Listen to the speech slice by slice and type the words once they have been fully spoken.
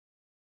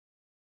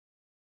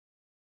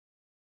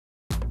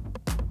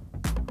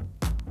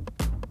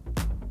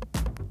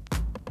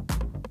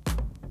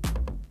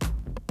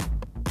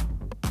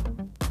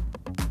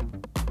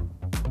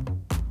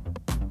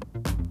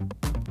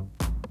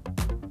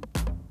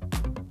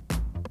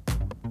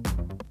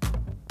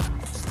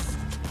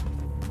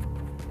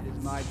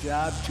my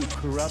job to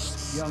corrupt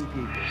young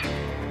people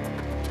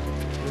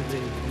with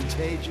the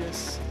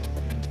contagious,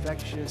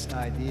 infectious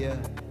idea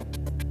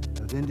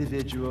of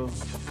individual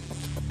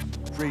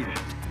freedom.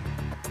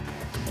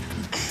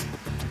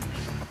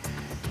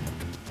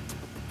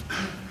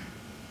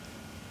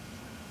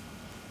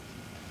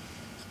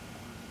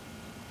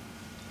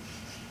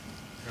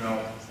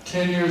 Well,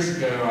 10 years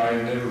ago, I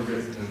had never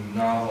written a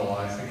novel.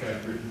 I think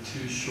I'd written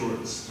 2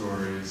 short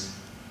stories.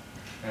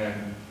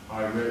 And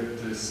I wrote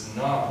this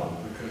novel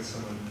because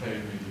someone paid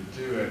me to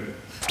do it.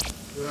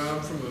 Well,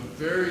 I'm from a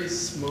very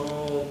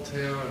small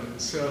town in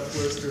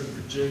southwestern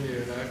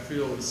Virginia, and I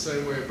feel the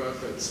same way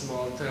about that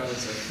small town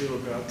as I feel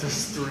about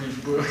those 3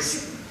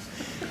 books.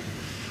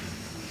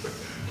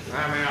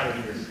 I'm out of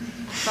here.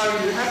 I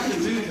mean, you have to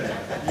do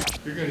that.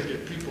 You're going to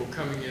get people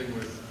coming in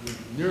with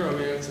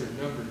Neuromancer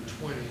number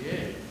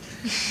 28.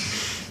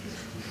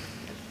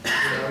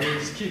 We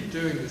just keep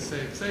doing the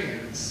same thing,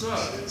 and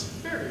it's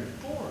very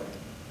boring.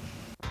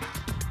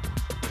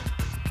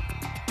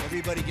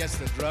 Everybody gets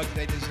the drug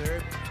they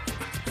deserve,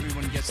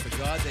 everyone gets the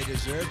God they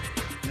deserve,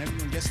 and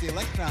everyone gets the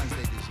electrons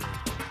they deserve.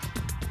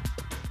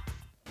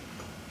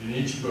 In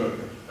each book,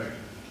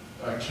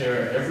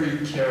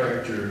 every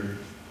character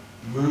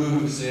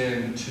moves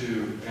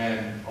into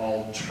an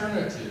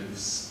alternative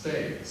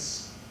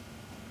space,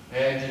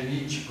 and in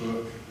each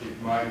book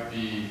it might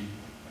be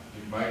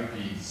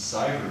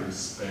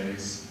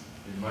cyberspace,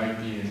 it might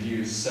be a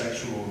new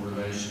sexual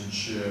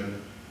relationship,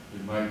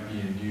 it might be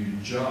a new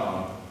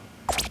job.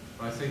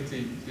 I think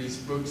these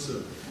books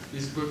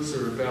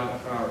are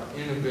about our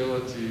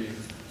inability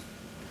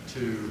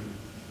to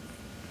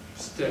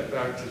step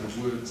back to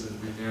the woods and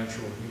be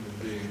natural human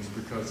beings,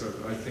 because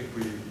I think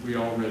we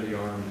already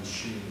are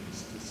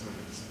machines to some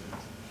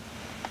extent.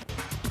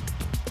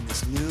 In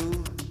this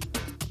new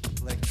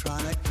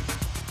electronic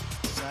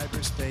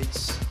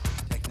cyberspace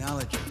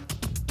technology,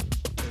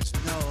 there's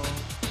no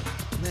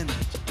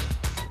limit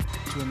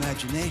to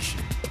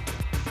imagination.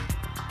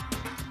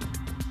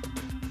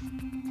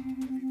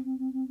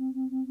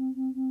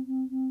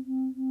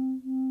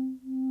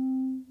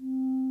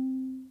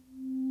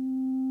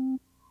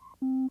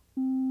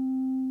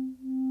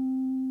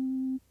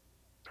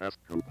 Task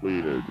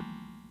completed.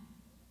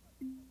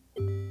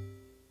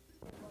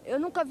 Eu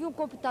nunca vi um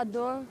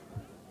computador.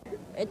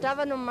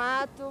 Entrava no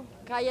mato,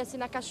 caía assim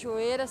na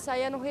cachoeira,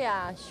 saía no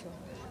riacho.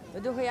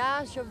 E do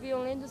riacho eu via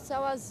um lindo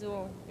céu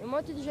azul. E um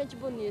monte de gente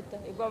bonita,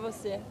 igual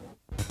você.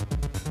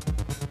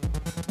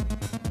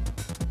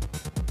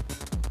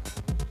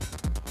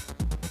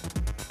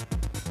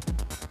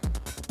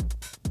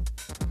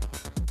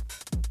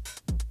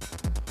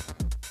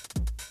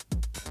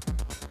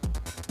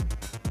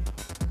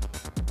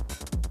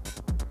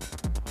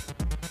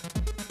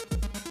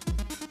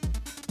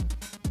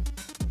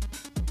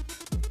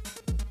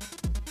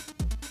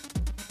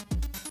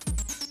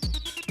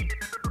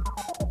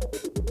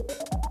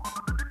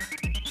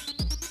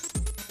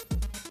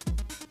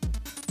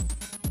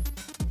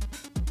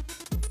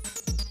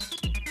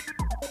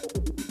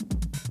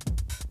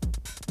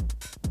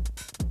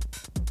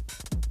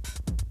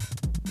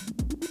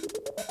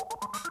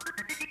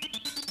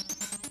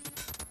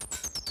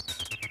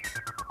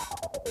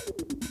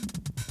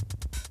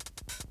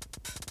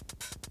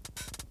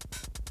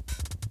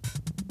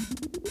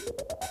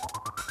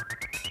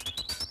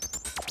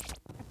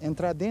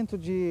 Entrar dentro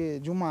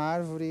de uma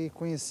árvore e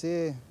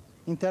conhecer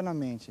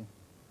internamente,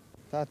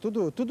 tá?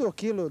 Tudo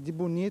aquilo de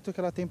bonito que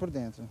ela tem por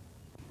dentro.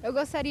 Eu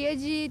gostaria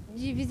de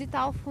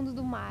visitar o fundo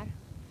do mar.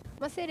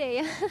 Uma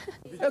sereia.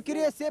 Eu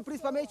queria ser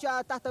principalmente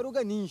a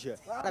tartaruga ninja,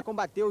 para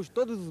combater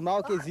todos os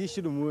mal que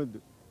existem no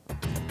mundo.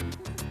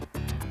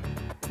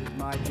 It is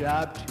my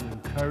job to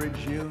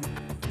encourage you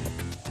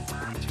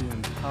and to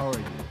empower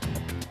you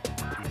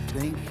to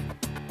think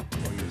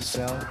for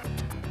yourself,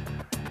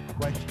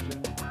 question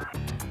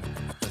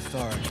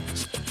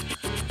authorities.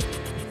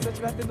 Se eu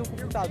tivesse tendo um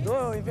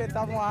computador, eu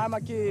inventava uma arma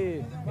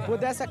que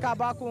pudesse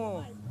acabar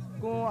com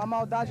a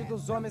maldade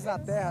dos homens na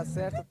Terra,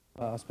 certo?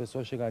 As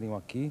pessoas chegariam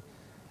aqui,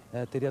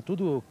 teria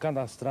tudo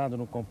cadastrado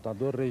no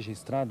computador,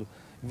 registrado,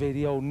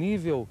 veria o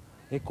nível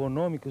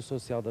econômico e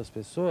social das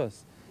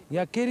pessoas,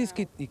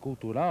 e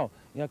cultural,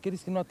 e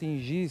aqueles que não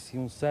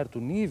atingissem um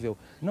certo nível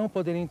não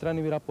poderiam entrar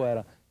no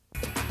Ibirapuera.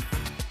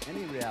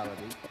 Any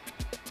reality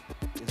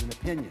is an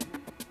opinion.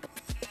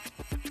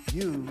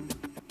 You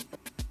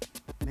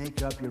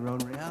make up your own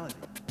reality.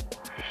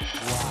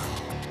 Wow.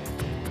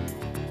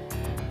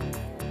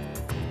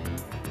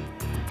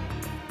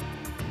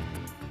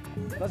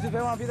 Nós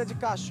vivemos uma vida de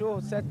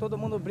cachorro, certo? Todo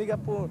mundo briga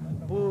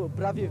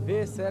pra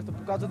viver, certo?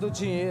 Por causa do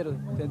dinheiro,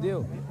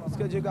 entendeu? Isso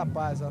que eu digo a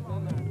paz, ó.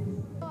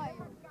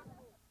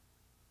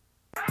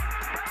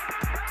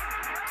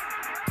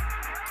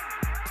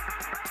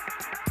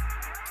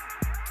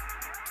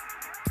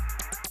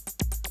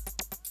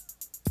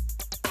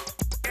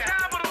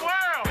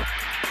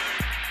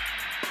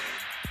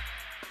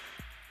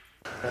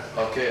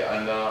 Okay,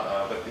 and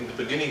but in the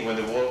beginning, when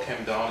the wall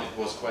came down, it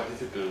was quite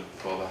difficult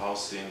for the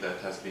housing that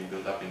has been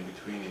built up in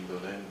between in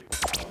Berlin.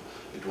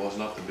 It was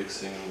not the big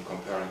thing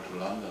comparing to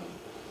London.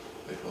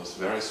 It was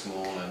very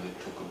small, and it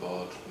took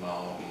about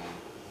now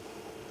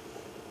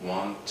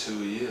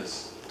 1-2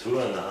 years.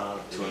 2.5.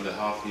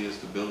 2.5 years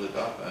to build it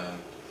up, and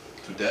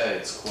today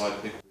it's quite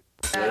big.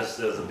 There's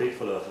a big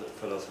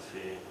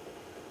philosophy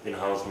in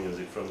house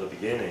music from the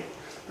beginning.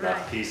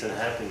 Love, peace and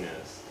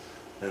happiness.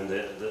 And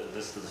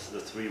this is the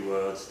three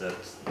words that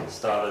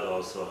started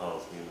also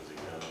house music.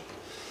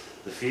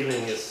 The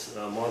feeling is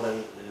more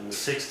than in the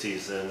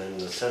 60s and in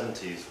the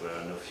 70s,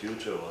 where No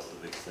Future was the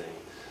big thing.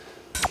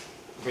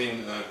 I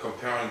mean,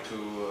 comparing to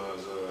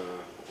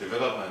the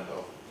development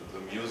of the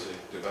music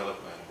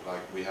development,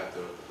 like we had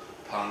the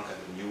punk and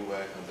the new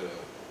wave and the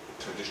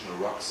traditional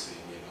rock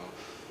scene, you know.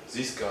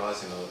 These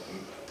guys, you know,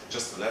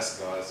 just less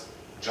guys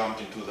jumped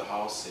into the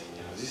house scene,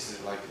 you know. This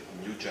is like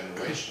a new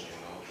generation, you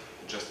know.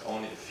 Just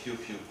only a few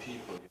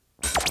people.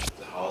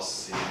 The house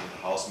scene,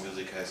 house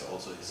music has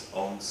also its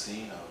own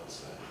scene, I would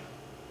say.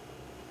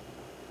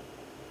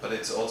 But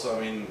it's also,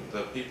 I mean,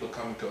 the people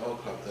coming to our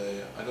club,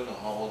 I don't know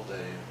how old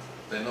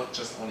they're not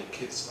just only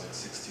kids, like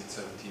 16,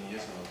 17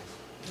 years old.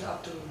 Yeah,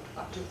 up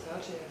to 30, I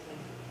think.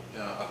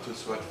 Yeah, up to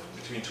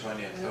between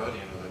 20 and 30, you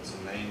know, that's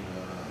the main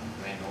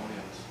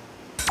audience.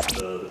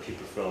 The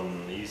people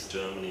from East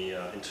Germany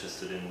are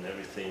interested in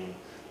everything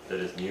that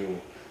is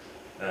new,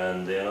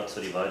 and they are not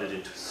so divided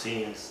into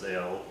scenes. They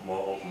are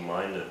more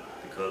open-minded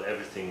because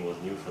everything was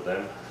new for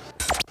them.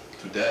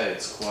 Today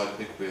it's quite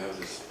big. We have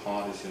these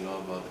parties, you know,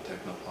 about the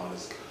techno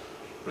parties.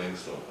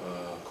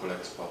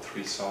 Collects about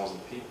 3,000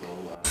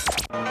 people.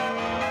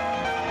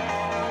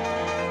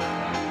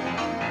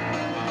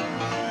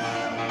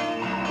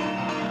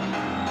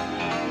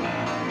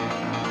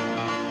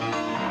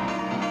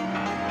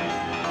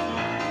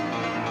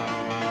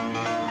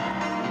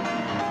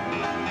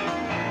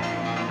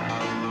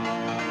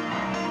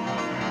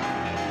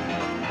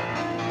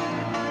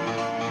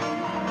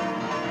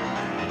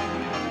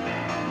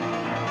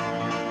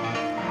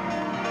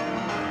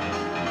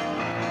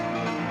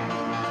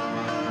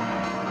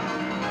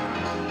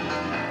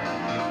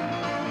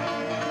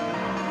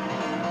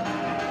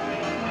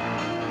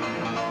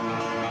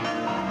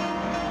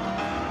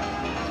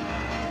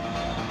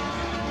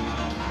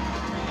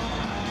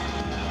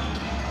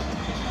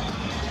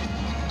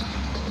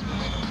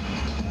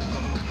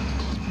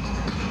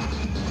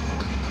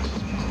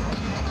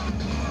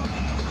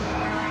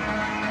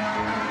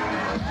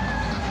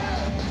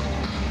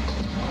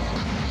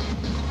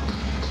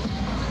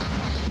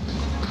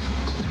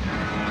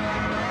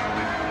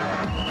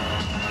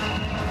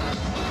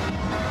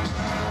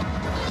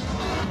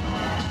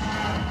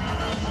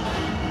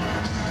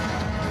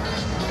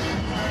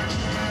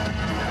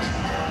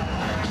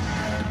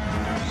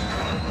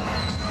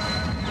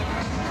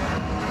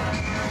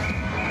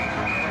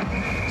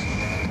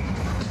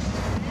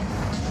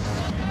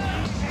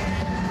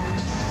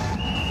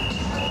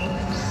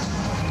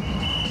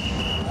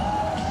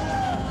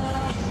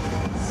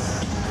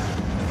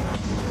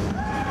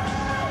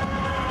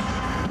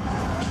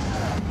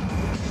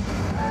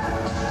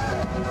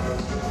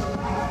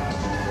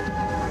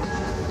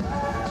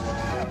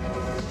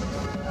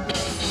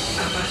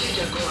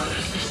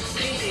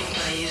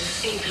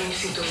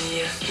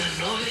 Sintonia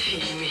na nova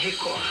FM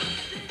Record.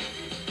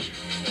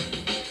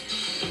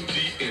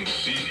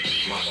 DMC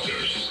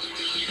Masters.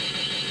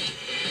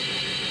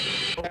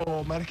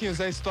 Ô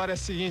Marquinhos, a história é a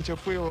seguinte, eu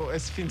fui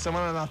esse fim de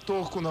semana na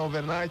Toco, na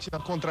Overnight, na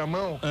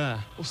Contramão.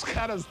 Os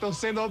caras estão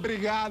sendo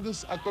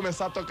obrigados a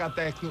começar a tocar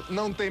techno,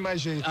 não tem mais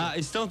jeito. Ah,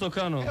 estão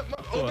tocando?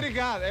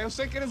 Obrigado, eu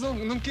sei que eles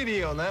não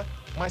queriam, né?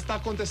 Mas tá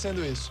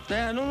acontecendo isso.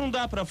 Não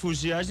dá pra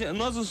fugir,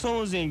 nós não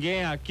somos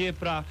ninguém aqui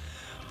pra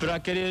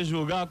querer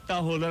julgar o que tá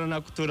rolando na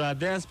cultura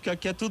dance, porque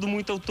aqui é tudo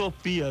muita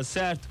utopia,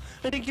 certo?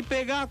 Tem que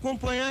pegar,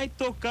 acompanhar e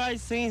tocar e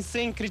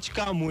sem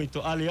criticar muito.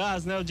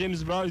 Aliás, né, o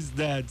James Brown is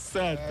dead,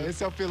 certo?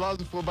 Esse é o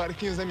filósofo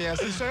Marquinhos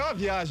MS. Isso aí é uma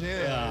viagem,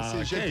 né?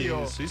 Esse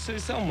GPO.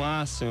 Isso é o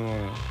máximo.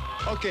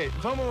 Ok,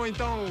 vamos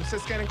então,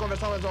 vocês querem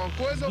conversar mais alguma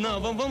coisa?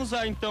 Não, vamos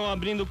lá então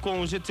abrindo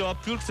com o GTO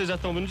Pure, que vocês já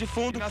estão vendo de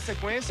fundo. E na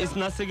sequência?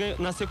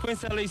 Na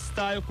sequência, ela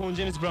Style com o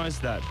James Brown is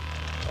dead.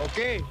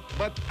 Okay,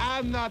 but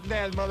I'm not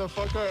dead,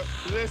 motherfucker.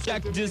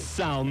 Listen Check this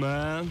sound,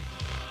 man.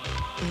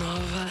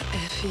 Nova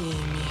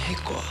FM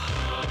Record.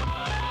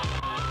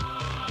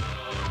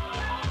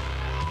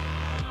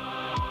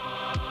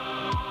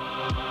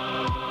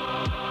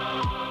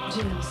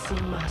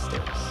 DMC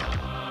Masters.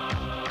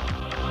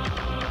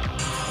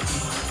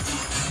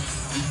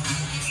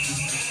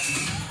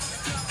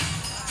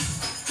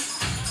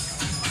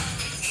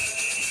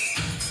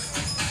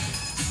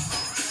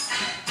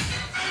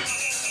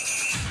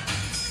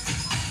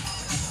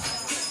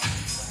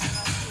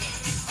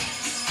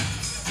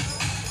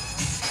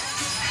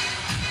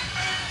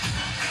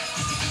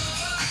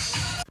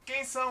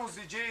 São os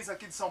DJs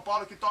aqui de São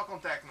Paulo que tocam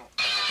techno?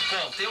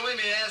 Bom, tem o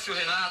MS, o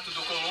Renato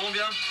do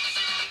Colômbia,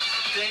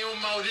 tem o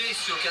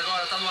Maurício, que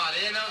agora tá no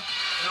Arena,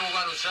 no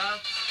Guarujá,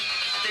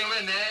 tem o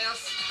Enéas,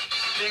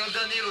 tem o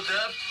Danilo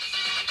Dub,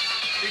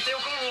 e tem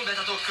o Colômbia,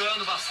 tá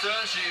tocando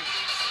bastante,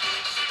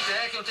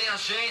 Techno, tem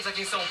agentes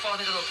aqui em São Paulo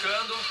que tá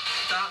tocando,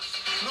 tá?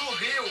 No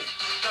Rio,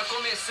 tá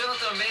começando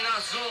também na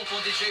Zoom com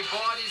DJ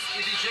Boris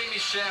e DJ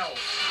Michel.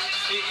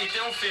 E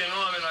tem um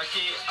fenômeno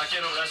aqui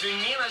no Brasil, em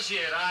Minas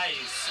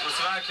Gerais,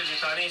 você vai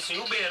acreditar nisso, em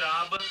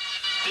Uberaba,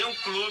 tem um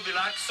clube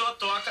lá que só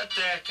toca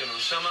techno,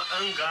 chama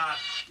Hangar.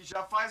 E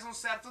já faz um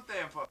certo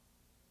tempo.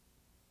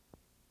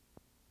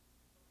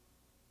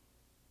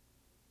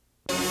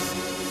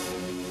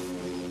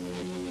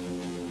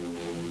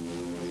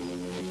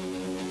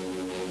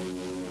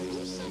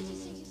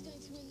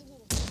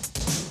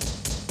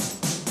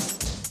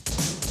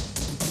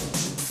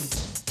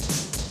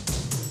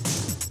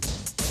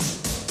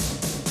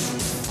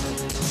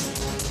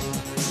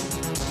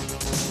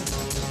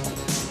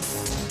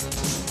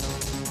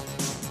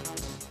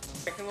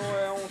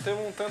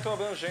 Termo um tanto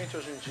abrangente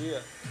hoje em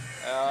dia.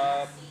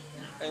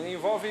 Ele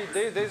envolve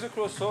desde o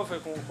crossover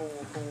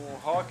com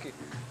rock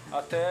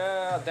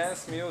até a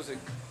dance music.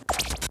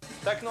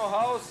 Techno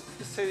House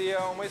seria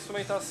uma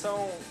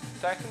instrumentação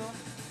techno,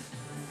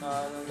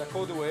 da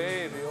Cold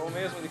Wave ou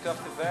mesmo de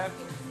Kraftwerk,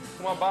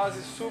 com uma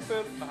base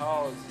super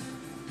house.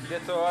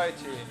 Detroit,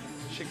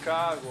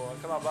 Chicago,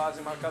 aquela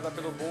base marcada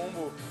pelo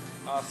bumbo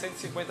a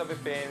 150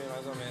 BPM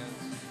mais ou menos.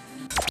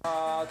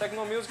 A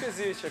Techno Music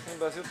existe aqui no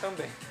Brasil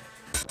também.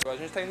 A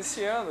gente está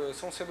iniciando, eu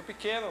sou um selo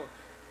pequeno,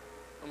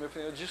 o meu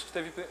primeiro disco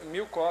teve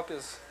 1000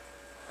 cópias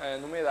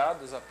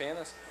numeradas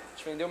apenas, a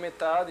gente vendeu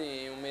metade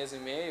em 1 mês e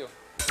meio.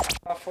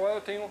 Lá fora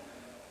eu tenho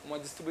uma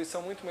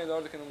distribuição muito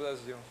melhor do que no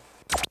Brasil.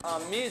 A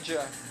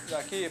mídia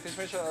daqui,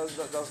 principalmente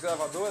das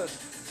gravadoras,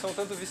 são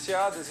tanto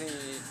viciadas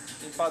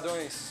em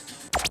padrões.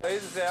 Para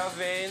eles é a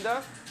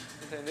venda,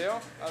 entendeu?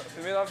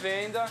 Primeiro a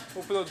venda,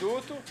 o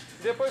produto,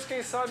 depois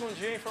quem sabe um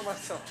dia a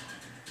informação.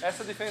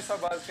 Essa é a diferença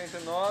básica entre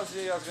nós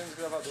e as grandes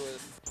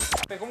gravadoras.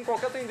 Como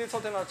qualquer tendência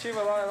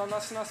alternativa, ela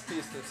nasce nas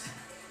pistas.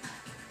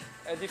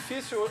 É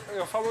difícil,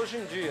 eu falo hoje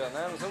em dia,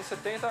 né? Nos anos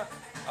 70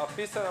 a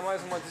pista era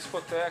mais uma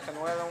discoteca,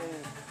 não era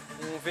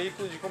um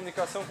veículo de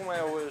comunicação como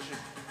é hoje.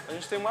 A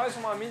gente tem mais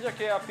uma mídia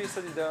que é a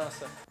pista de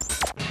dança.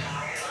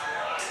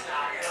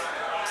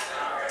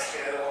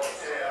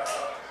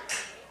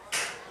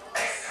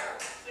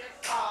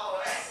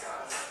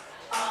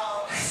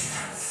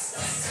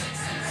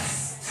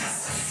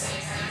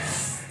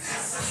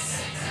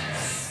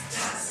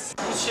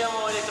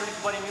 Chamam Electronic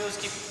Body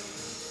Music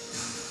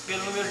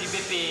pelo número de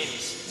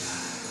BPMs,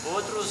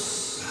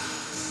 outros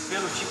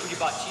pelo tipo de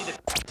batida.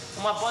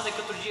 Uma banda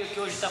que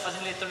hoje está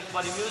fazendo Electronic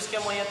Body Music,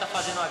 amanhã está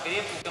fazendo a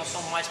Grepo, que é um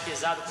som mais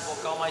pesado com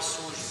vocal mais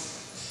sujo.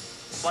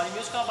 O Body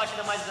Music é uma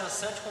batida mais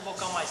dançante com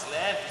vocal mais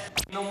leve.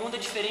 Meu mundo é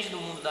diferente do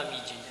mundo da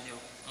mídia, entendeu?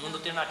 O mundo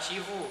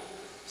alternativo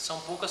são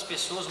poucas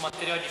pessoas, o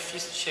material é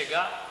difícil de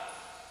chegar,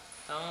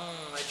 então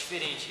é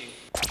diferente.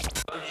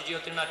 O DJ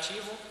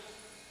alternativo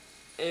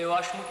eu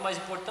acho muito mais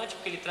importante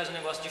porque ele traz um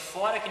negócio de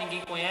fora que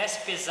ninguém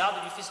conhece,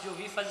 pesado, difícil de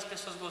ouvir e faz as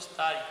pessoas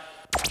gostarem.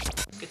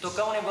 Porque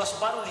tocar um negócio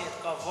barulhento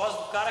com a voz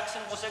do cara que você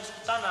não consegue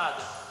escutar nada,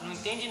 não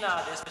entende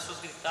nada, e as pessoas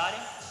gritarem,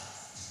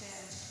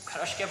 o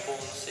cara acha que é bom,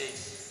 não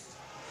sei.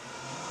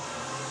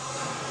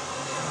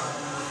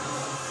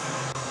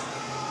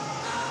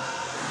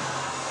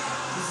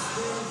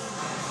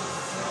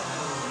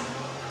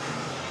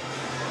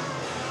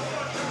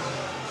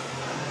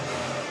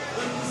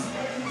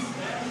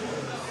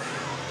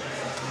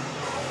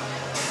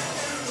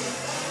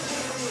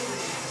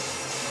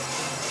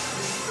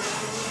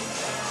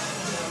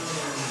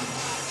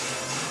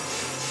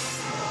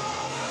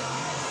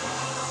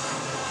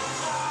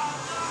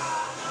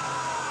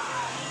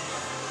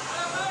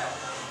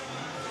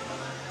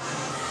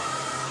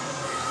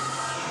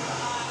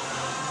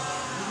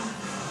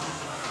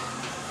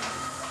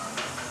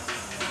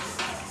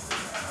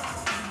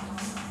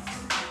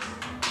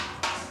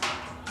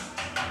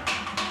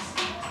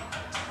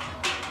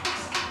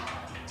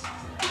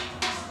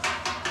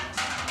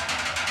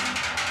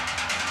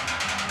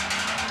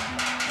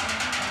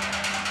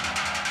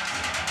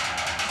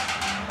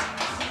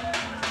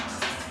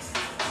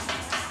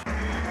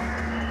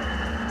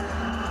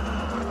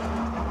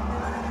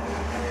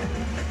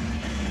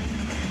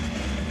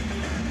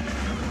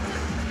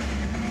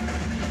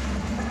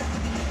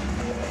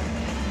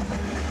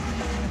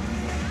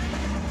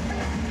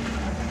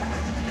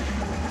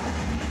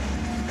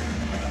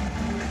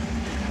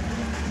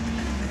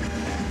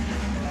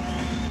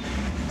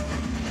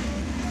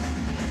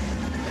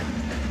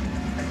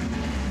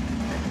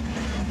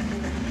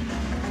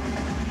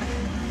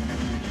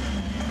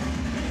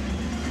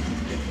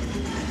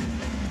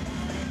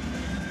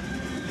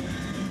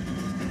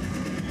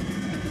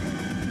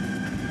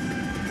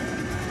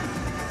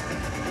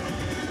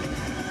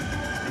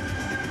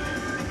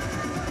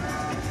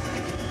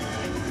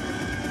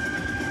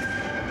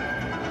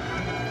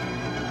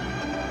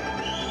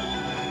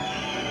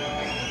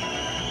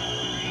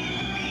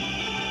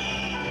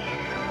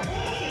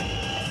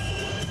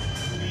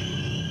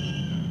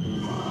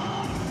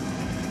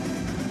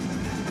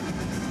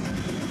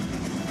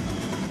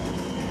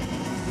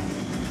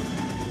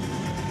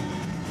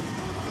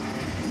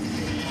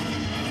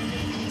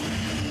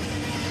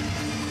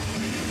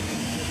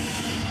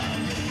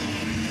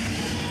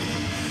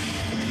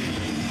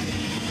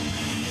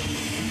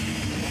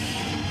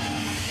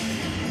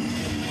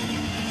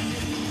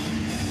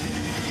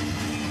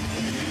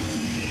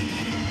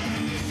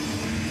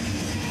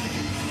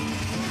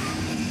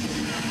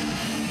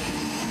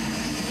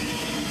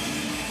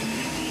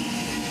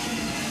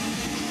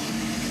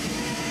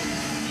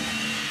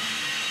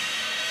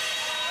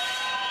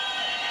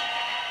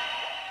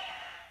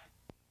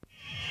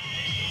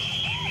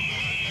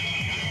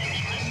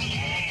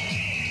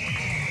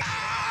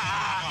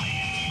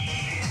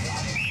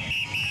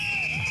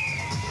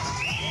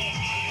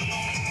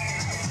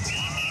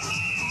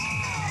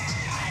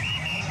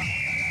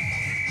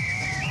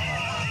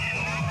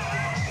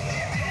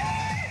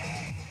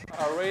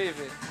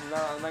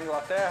 na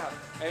Inglaterra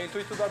é o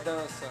intuito da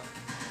dança.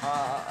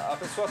 A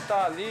pessoa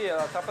está ali,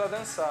 ela está para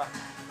dançar.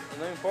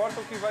 Não importa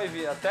o que vai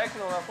vir. A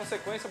techno é uma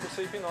consequência por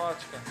ser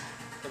hipnótica.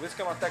 Por isso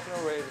que é uma techno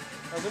rave.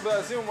 Mas no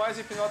Brasil, mais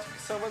hipnótico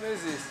que samba não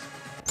existe.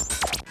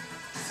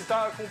 Se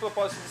está com o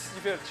propósito de se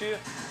divertir,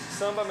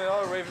 samba é a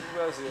melhor rave do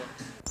Brasil.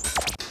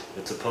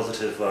 It's a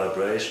positive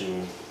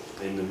vibration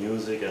in the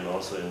music and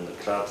also in the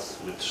clubs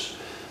which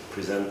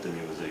present the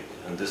music.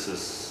 And this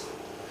is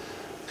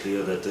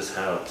clear that this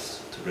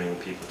helps to bring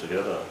people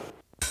together.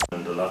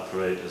 And the Love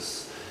Parade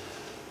is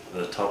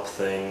the top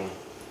thing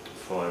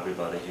for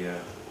everybody here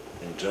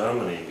in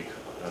Germany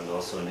and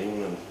also in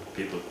England.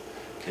 People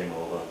came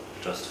over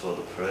just for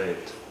the parade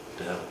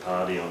to have a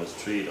party on the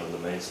street, on the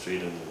main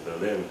street in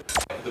Berlin.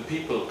 The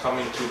people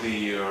coming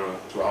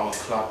to our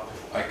club,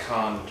 I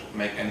can't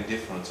make any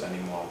difference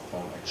anymore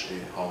from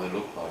actually how they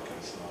look like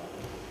and so on.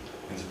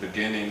 In the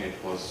beginning it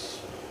was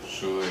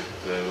sure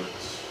they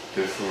looked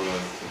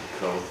different, the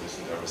clothes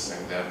and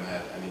everything. They haven't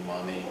had any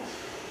money,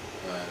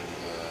 and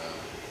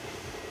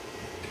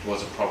it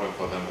was a problem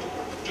for them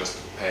to just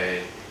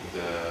pay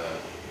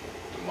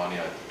the money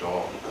at the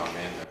door and come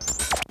in.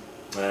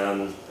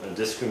 And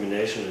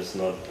discrimination is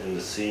not in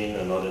the scene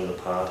and not in the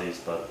parties,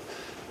 but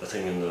I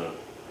think in the,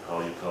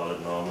 how you call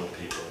it, normal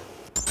people.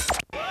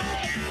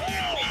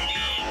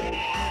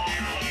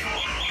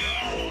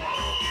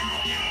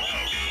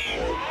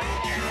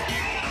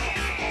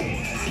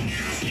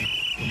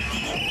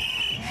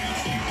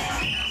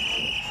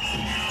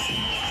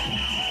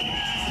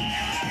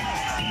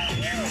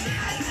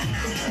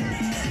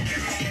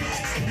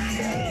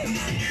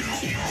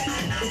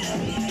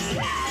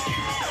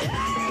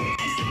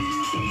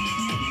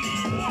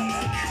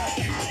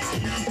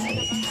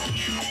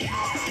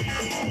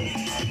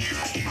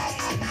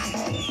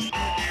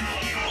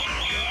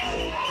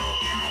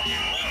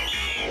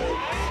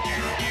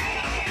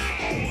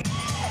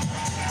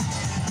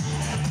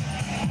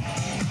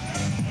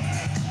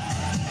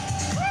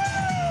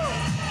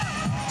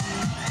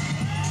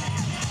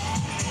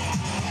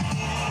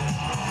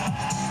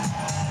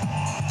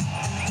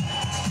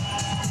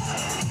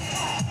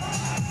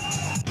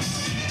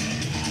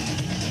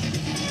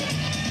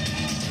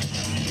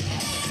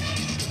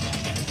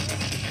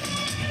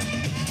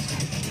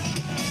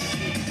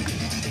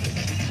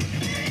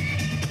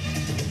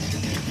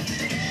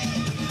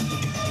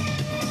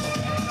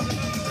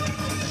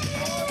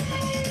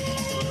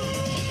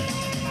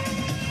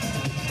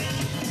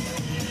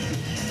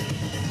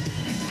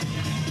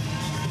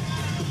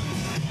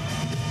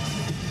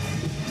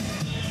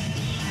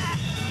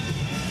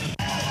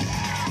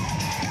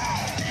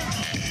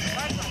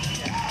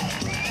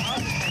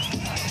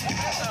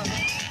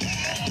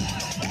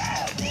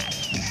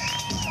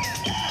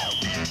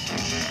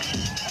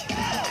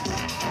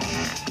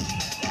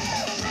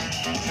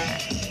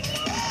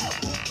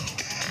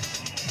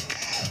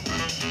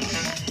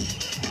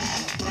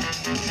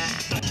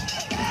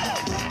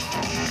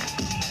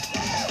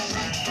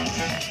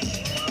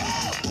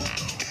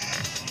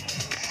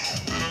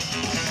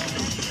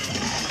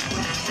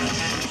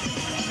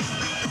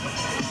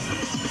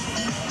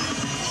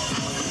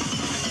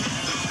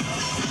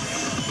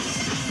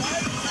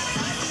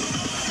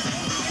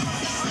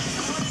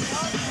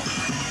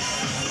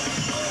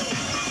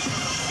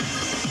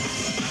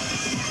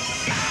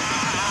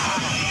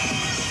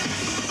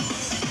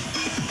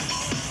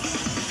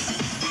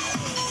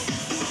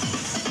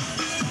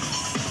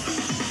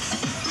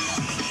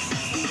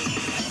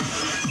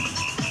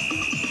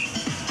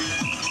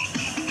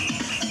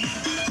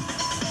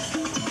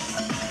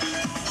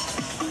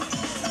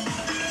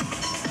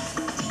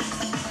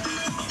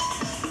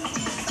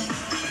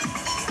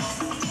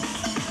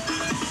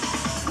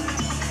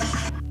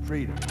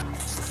 Freedom.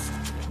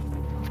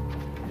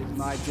 It is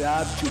my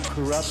job to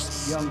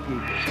corrupt young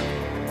people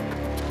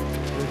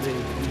with the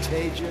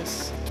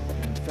contagious,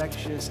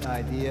 infectious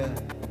idea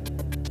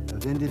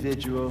of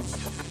individual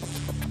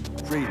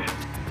freedom.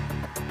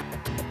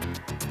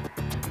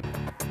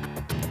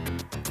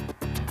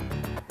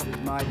 It is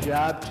my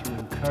job to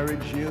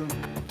encourage you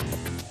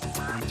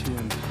and to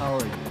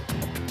empower you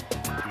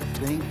to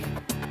think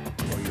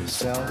for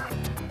yourself,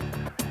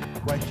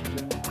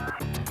 question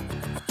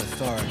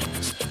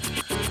authorities.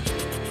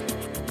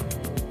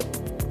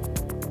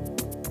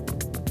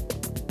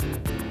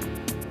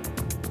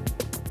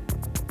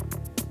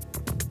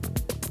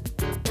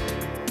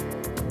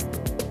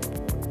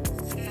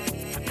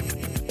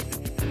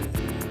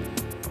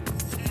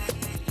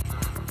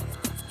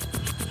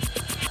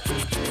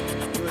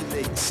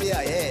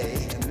 CIA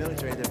and the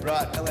military that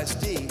brought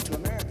LSD to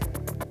America.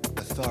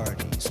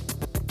 Authorities.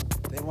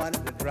 They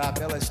wanted to drop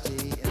LSD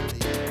in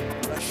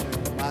the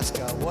Russian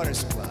Moscow water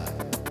supply,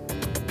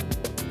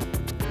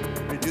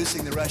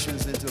 reducing the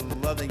Russians into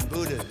loving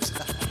Buddhas.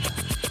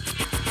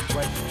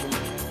 Question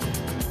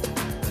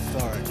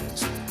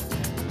authorities.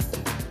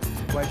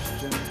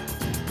 Question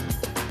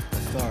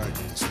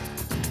authorities.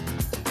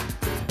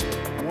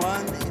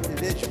 One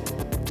individual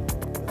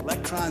with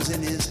electrons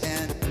in his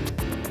hand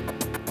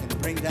can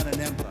bring down an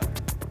empire.